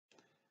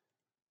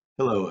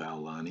Hello,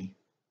 Aulani.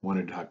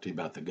 Wanted to talk to you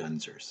about the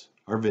Gunzers.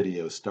 Our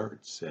video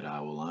starts at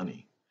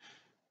Aulani,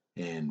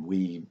 and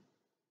we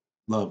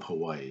love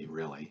Hawaii,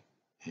 really.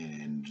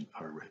 And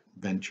our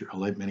adventure,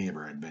 like many of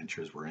our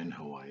adventures, were in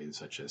Hawaii,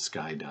 such as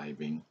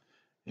skydiving,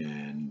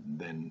 and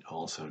then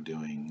also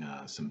doing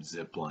some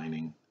zip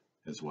lining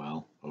as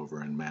well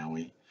over in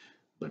Maui.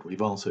 But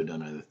we've also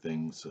done other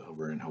things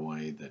over in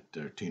Hawaii that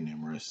are too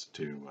numerous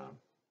to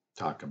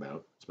talk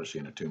about, especially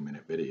in a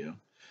 2-minute video.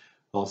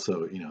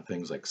 Also,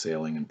 things like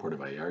sailing in Puerto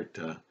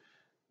Vallarta,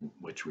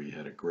 which we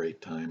had a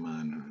great time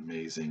on, an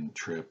amazing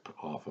trip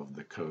off of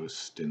the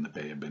coast in the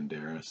Bay of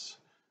Banderas.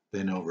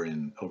 Then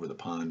over the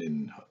pond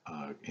in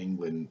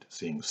England,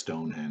 seeing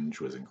Stonehenge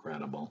was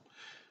incredible,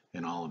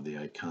 and all of the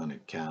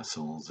iconic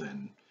castles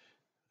and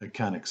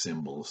iconic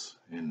symbols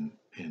in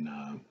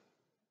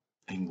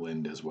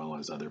England as well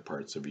as other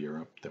parts of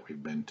Europe that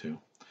we've been to.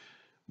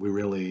 We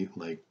really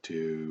like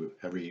to,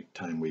 every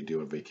time we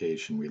do a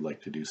vacation, we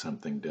like to do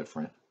something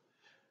different,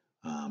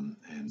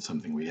 and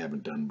something we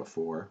haven't done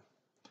before.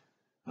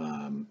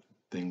 Um,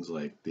 Things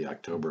like the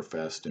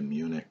Oktoberfest in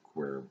Munich,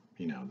 where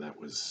that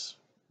was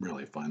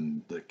really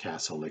fun. The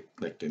Castle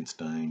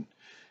Liechtenstein,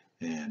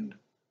 and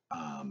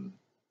um,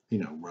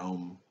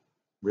 Rome,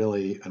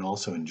 really, and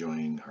also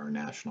enjoying our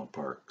national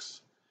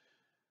parks.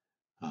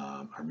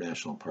 Our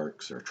national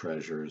parks are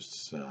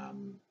treasures.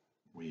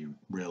 We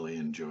really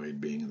enjoyed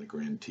being in the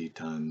Grand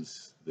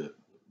Tetons.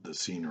 The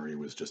scenery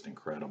was just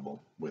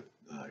incredible, with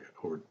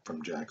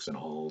from Jackson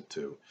Hole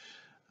to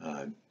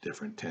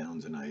different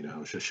towns in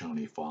Idaho,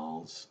 Shoshone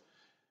Falls.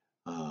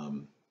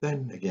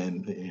 Then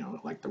again,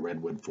 like the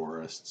redwood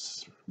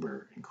forests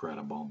were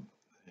incredible,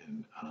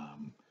 and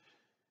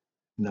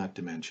not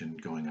to mention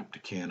going up to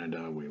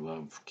Canada. We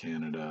love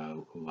Canada.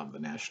 Love the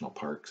national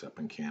parks up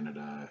in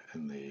Canada,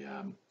 and the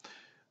uh,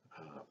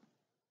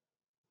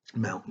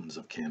 mountains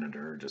of Canada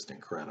are just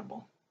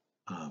incredible.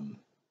 Um,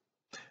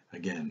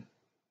 Again,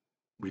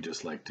 we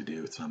just like to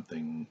do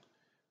something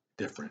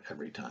different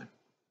every time.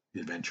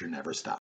 The adventure never stops.